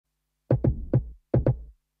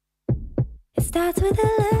starts with a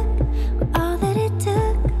look, all that it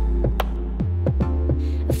took.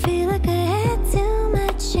 I feel like I had too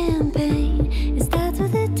much champagne. It starts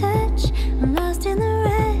with a touch, I'm lost in the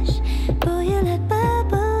rush. Boy, you're like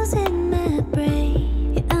bubbles in my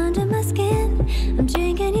brain. You're under my skin, I'm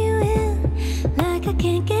drinking you in like I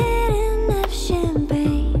can't get enough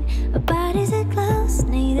champagne. Our bodies are close,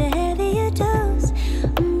 need a heavier dose.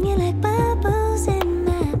 You're like bubbles in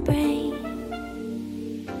my brain.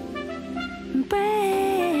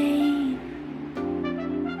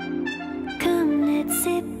 Come, let's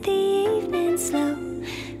sip the evening slow,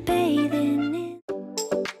 bathing in.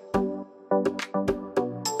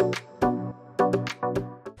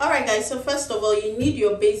 Alright guys, so first of all, you need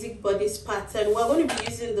your basic bodice pattern. We're going to be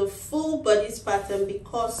using the full bodice pattern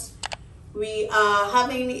because we are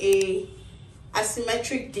having a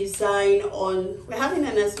asymmetric design on, we're having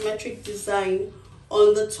an asymmetric design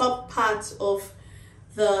on the top part of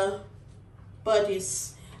the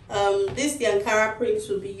bodice. This the Ankara prints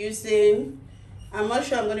we'll be using. I'm not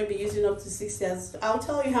sure I'm going to be using up to 6 years. I'll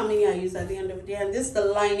tell you how many I use at the end of the day. And this is the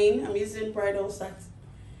lining. I'm using bridal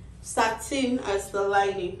satin as the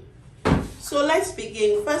lining. So let's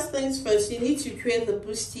begin. First things first, you need to create the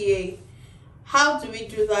bustier. How do we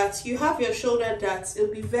do that? You have your shoulder darts.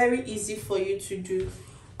 It'll be very easy for you to do.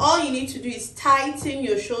 All you need to do is tighten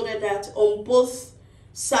your shoulder dart on both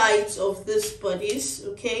sides of this bodice,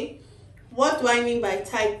 okay? What do I mean by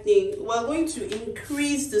tightening? We're going to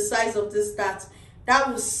increase the size of this dart. That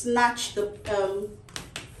will snatch the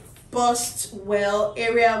bust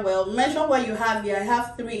area well. Measure what you have here. I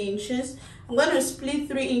have 3 inches. I'm going to split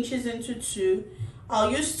 3 inches into 2.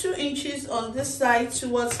 I'll use 2 inches on this side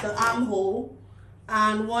towards the armhole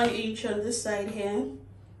and 1 inch on this side here.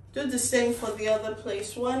 Do the same for the other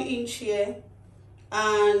place. 1 inch here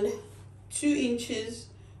and 2 inches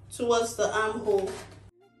towards the armhole.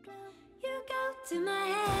 You go to my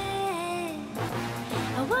head,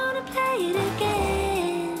 I wanna play it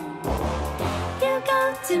again. You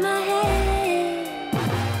go to my head,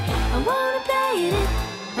 I wanna play it,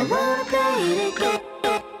 I wanna play it again.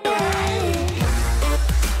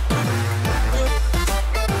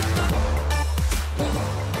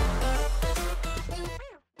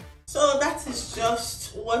 So that is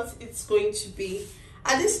just what it's going to be.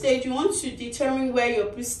 At this stage, you want to determine where your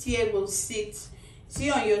bustier will sit. See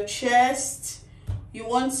on your chest, you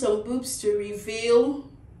want some boobs to reveal,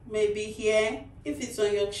 maybe here. If it's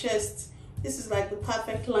on your chest, this is like the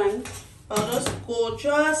perfect line. I'll just go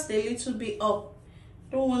just a little bit up.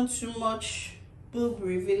 Don't want too much boob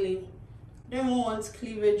revealing. Don't want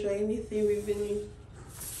cleavage or anything revealing.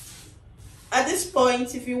 At this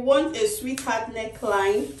point, if you want a sweetheart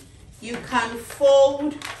neckline, you can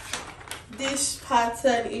fold this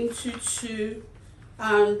pattern into 2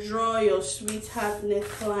 and draw your sweetheart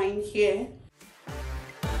neckline here.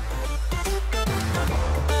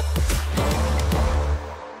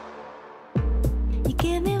 You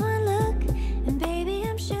give me one look and baby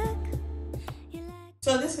I'm shook.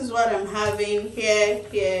 So this is what I'm having here.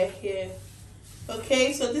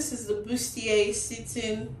 Okay, so this is the bustier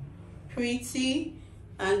sitting pretty,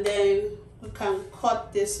 and then we can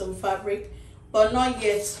cut this some fabric, but not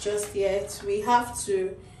yet, just yet. We have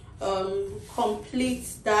to complete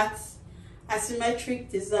that asymmetric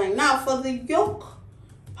design. Now for the yoke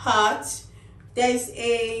part, there's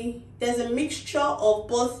a mixture of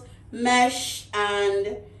both mesh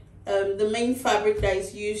and the main fabric that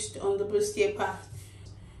is used on the bustier part.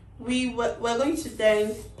 We're going to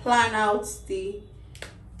then plan out the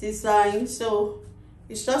design. So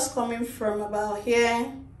it's just coming from about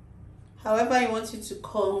here, however you want it to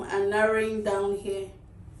come, and narrowing down here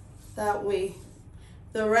that way.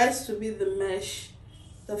 The rest will be the mesh,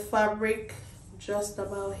 the fabric just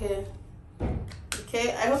about here.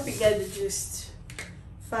 Okay, I hope you get the gist.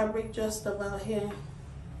 Fabric just about here.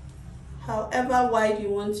 However wide you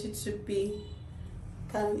want it to be,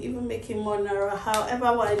 can even make it more narrow,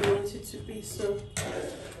 however wide you want it to be. So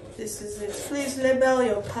this is it. Please label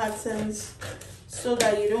your patterns so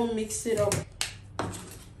that you don't mix it up.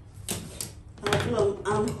 I'll do an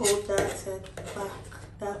armhole darted back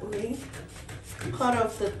that way. Cut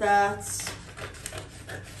off the darts.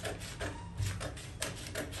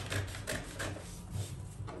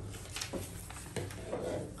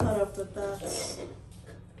 Cut off the darts.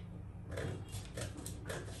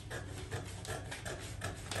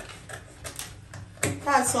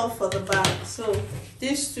 That's all for the back. So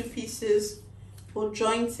these 2 pieces will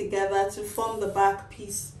join together to form the back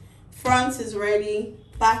piece. Front is ready,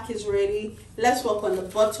 back is ready. Let's work on the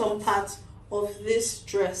bottom part of this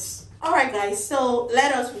dress. All right guys, so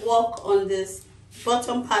let us work on this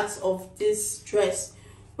bottom part of this dress.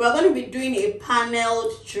 we're going to be doing a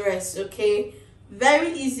paneled dress. Okay,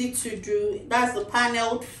 very easy to do. That's the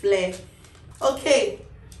paneled flare. Okay,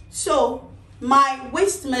 so my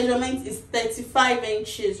waist measurement is 35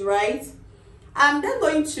 inches, right? I'm then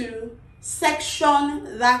going to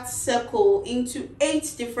section that circle into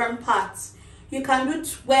 8 different parts. You can do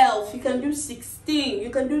 12, you can do 16, you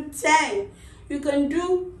can do 10, you can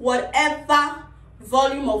do whatever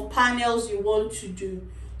volume of panels you want to do.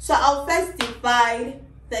 So I'll first divide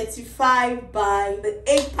 35 by the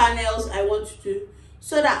 8 panels I want to do,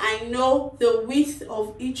 so that I know the width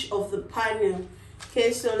of each of the panel.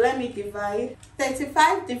 Okay, so let me divide.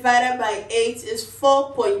 35 divided by 8 is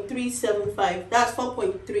 4.375. That's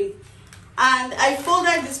 4.3. And I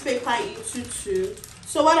folded this paper into 2.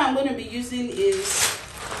 So what I'm going to be using is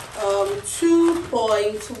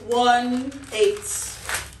 2.18.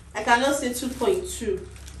 I cannot say 2.2.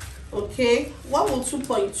 Okay, what will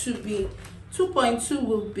 2.2 be? 2.2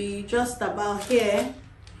 will be just about here,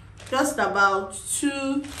 just about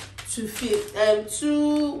 2 to 2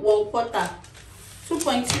 1/4.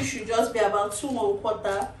 2.2 should just be about 2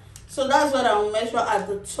 1/4. So that's what I'll measure at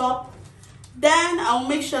the top. Then I'll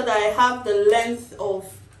make sure that I have the length of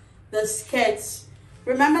the skirt.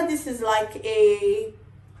 Remember, this is like a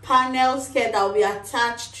panel skirt that will be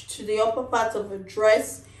attached to the upper part of the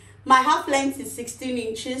dress. My half length is 16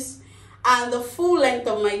 inches and the full length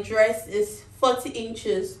of my dress is 40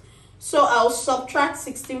 inches. So I'll subtract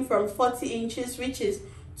 16 from 40 inches, which is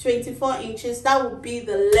 24 inches. That would be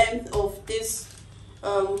the length of this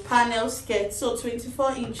panel skirt. So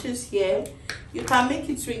 24 inches here. You can make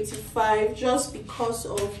it 25 just because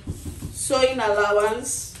of sewing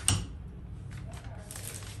allowance.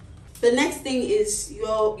 The next thing is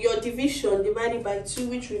your division divided by 2,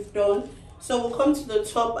 which we've done. So we'll come to the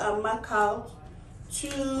top and mark out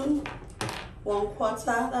 2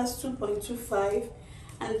 1/4. That's 2.25.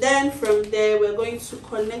 And then from there we're going to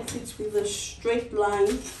connect it with a straight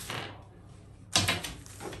line.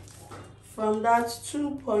 From that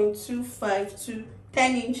 2.25 to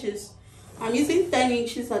 10 inches. I'm using 10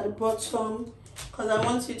 inches at the bottom because I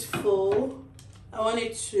want it full. I want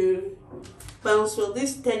it to bounce. So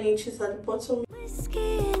this 10 inches at the bottom.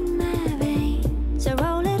 Whiskey in my veins, so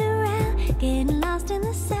roll it around, getting lost in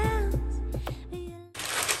the sounds.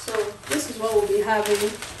 So this is what we'll be having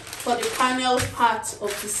for the panel part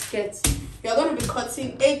of the skirt. You're going to be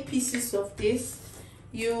cutting 8 pieces of this.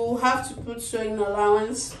 You have to put sewing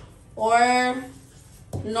allowance or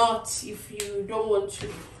not if you don't want to.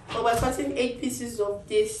 But we're cutting 8 pieces of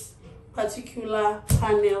this particular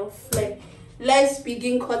panel flare. Let's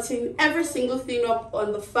begin cutting every single thing up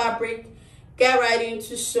on the fabric, get right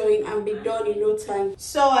into sewing and be done in no time.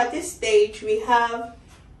 So at this stage we have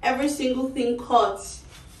every single thing cut.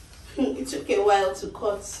 It took a while to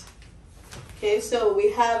cut. Okay, so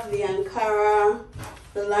we have the Ankara,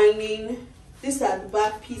 the lining. These are the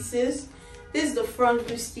back pieces. This is the front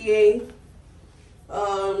bustier.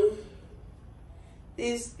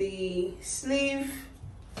 This is the sleeve,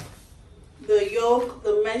 the yoke,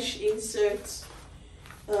 the mesh insert,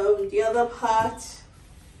 the other part,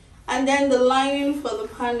 and then the lining for the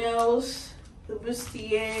panels, the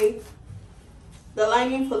bustier, the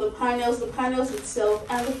lining for the panels itself,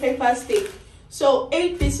 and the paper stitch. So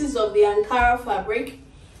 8 pieces of the Ankara fabric,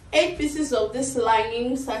 8 pieces of this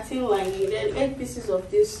lining, satin lining, then 8 pieces of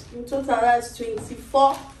this. In total, that's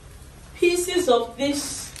 24 pieces of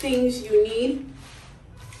these things you need,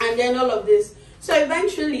 and then all of this. So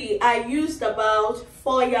eventually I used about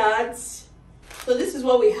 4 yards. So this is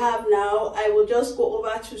what we have now. I will just go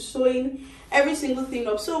over to sewing every single thing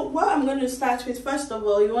up. So what I'm going to start with, first of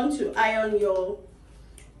all, you want to iron your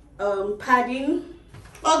padding.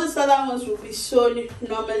 All these other ones will be sewn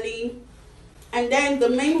normally. And then the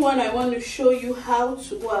main one I want to show you how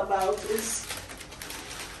to go about is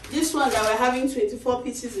this one that we're having 24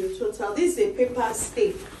 pieces in total. This is a paper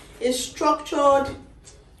stay. It's structured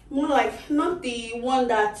more like, not the one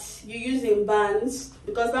that you use in bands,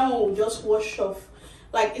 because that one will just wash off.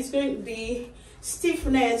 Like, it's going, the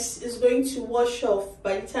stiffness is going to wash off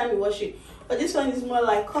by the time you wash it. But this one is more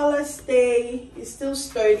like color stay. It's still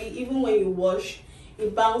sturdy. Even when you wash,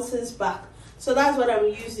 it bounces back. So that's what I'm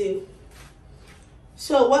using.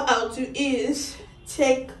 So what I'll do is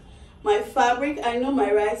take my fabric. I know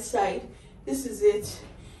my right side. This is it.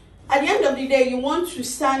 At the end of the day, you want to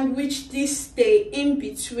sandwich this stay in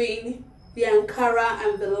between the Ankara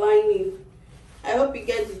and the lining. I hope you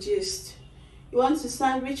get the gist. You want to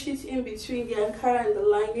sandwich it in between the Ankara and the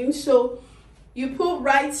lining. So you put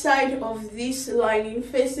right side of this lining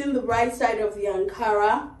facing the right side of the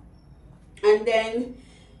Ankara, and then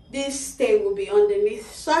this stay will be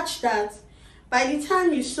underneath, such that By the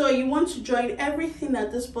time you sew, you want to join everything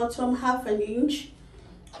at this bottom 1/2 inch.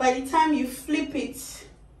 By the time you flip it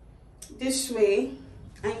this way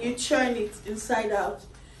and you turn it inside out,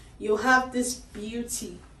 you have this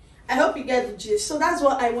beauty. I hope you get the gist. So that's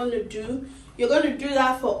what I want to do. You're going to do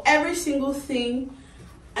that for every single thing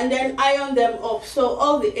and then iron them up. So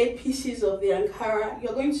all the 8 pieces of the Ankara,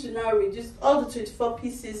 you're going to now reduce all the 24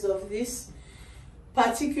 pieces of this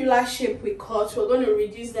particular shape we cut. We're going to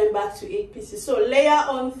reduce them back to 8 pieces. So layer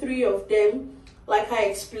on 3 of them like I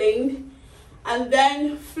explained, and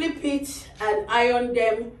then flip it and iron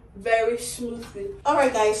them very smoothly. All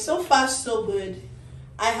right guys, so far so good.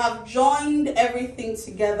 I have joined everything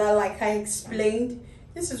together like I explained.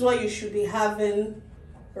 This is what you should be having,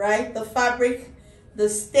 right? The fabric, the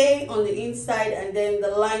stay on the inside, and then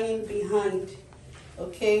the lining behind.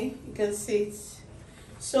 Okay, you can see it.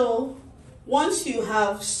 So once you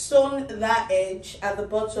have sewn that edge at the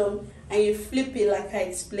bottom and you flip it like I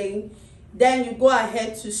explained, then you go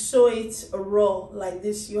ahead to sew it raw like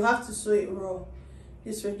this. You have to sew it raw.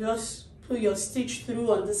 This will just put your stitch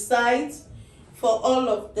through on the sides for all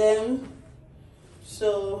of them.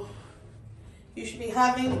 So you should be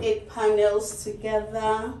having 8 panels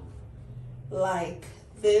together like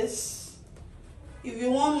this. If you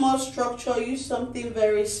want more structure, use something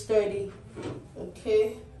very sturdy.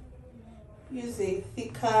 Okay, use a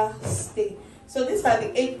thicker stay. So these are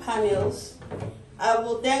the 8 panels. I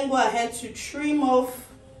will then go ahead to trim off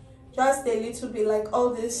just a little bit, like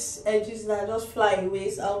all these edges that just fly away.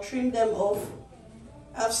 So I'll trim them off.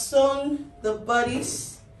 I've sewn the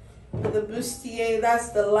bodice with the bustier, that's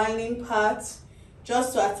the lining part,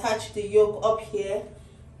 just to attach the yoke up here.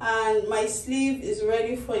 And my sleeve is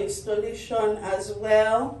ready for installation as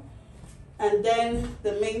well. And then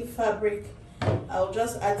the main fabric, I'll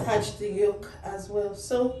just attach the yoke as well.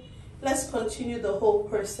 So let's continue the whole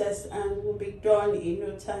process and we'll be done in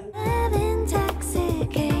no time. Love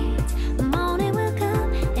intoxicates, the morning will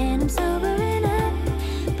come and I'm sobering up,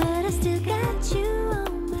 but I still got you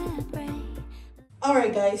on my brain.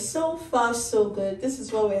 Alright guys, so far so good. This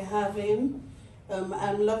is what we're having.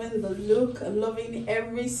 I'm loving the look. I'm loving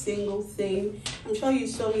every single thing. I'm sure you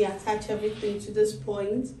saw me attach everything to this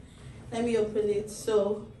point. Let me open it.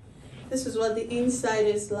 So this is what the inside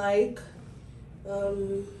is like.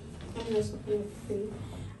 I'm just opening everything.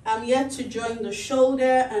 I'm yet to join the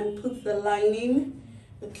shoulder and put the lining.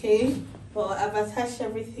 Okay, but I've attached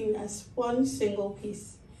everything as one single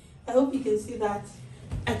piece. I hope you can see that.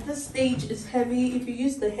 At this stage it's heavy. If you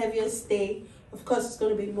use the heavier stay, of course it's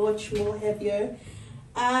going to be much more heavier.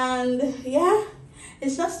 And yeah,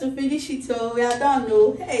 it's just to finish it. So we are done.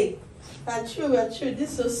 No, hey, we're true.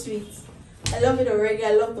 This is so sweet. I love it already.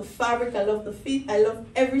 I love the fabric, I love the fit, I love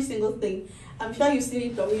every single thing. I'm sure you've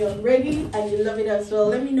seen it from me already and you love it as well.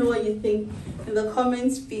 Let me know what you think in the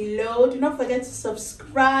comments below. Do not forget to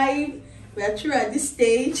subscribe. We are true at this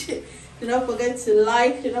stage. Do not forget to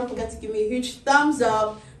like. Do not forget to give me a huge thumbs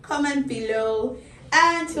up. Comment below.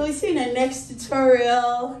 And till we see in the next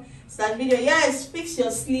tutorial. That video. Yes, fix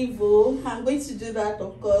your sleeve. Oh, I'm going to do that,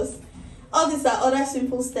 of course. All these are other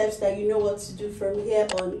simple steps that you know what to do from here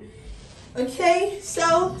on. Okay,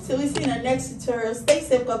 so till we see in the next tutorial. Stay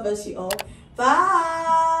safe. God bless you all.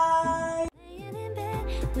 Bye.